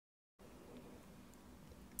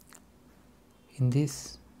In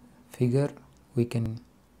this figure we can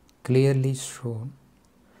clearly show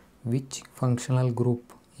which functional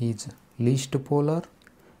group is least polar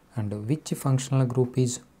and which functional group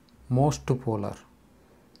is most polar.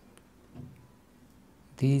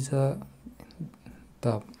 These are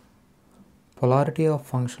the polarity of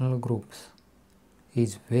functional groups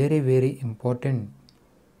is very important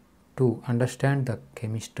to understand the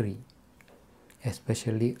chemistry,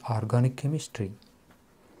 especially organic chemistry.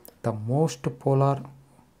 The most polar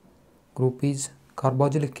group is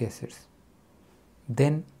carboxylic acids,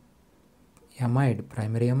 then amide,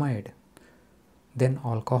 primary amide, then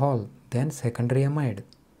alcohol, then secondary amide,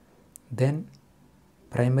 then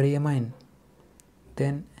primary amine,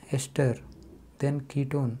 then ester, then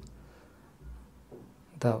ketone.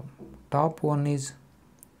 The top one is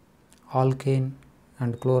alkane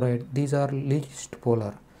and chloride. These are least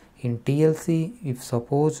polar. In TLC, if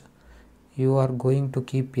suppose you are going to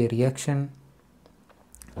keep a reaction,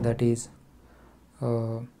 that is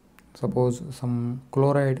suppose some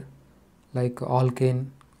chloride like alkane,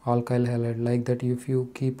 alkyl halide, like that, if you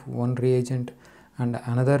keep one reagent and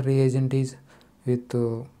another reagent is with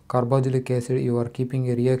carboxylic acid, you are keeping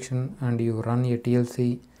a reaction and you run a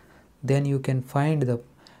TLC, then you can find the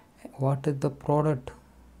what is the product.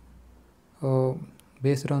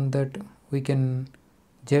 Based on that we can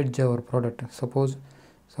judge our product.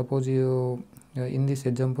 Suppose you in this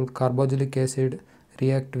example carboxylic acid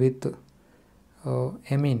react with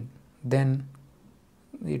amine, then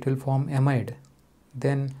it will form amide.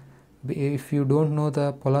 Then if you don't know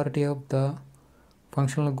the polarity of the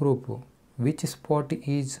functional group, which spot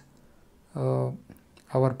is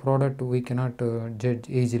our product, we cannot judge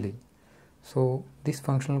easily. So this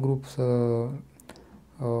functional groups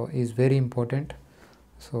is very important.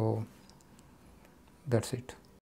 So that's it.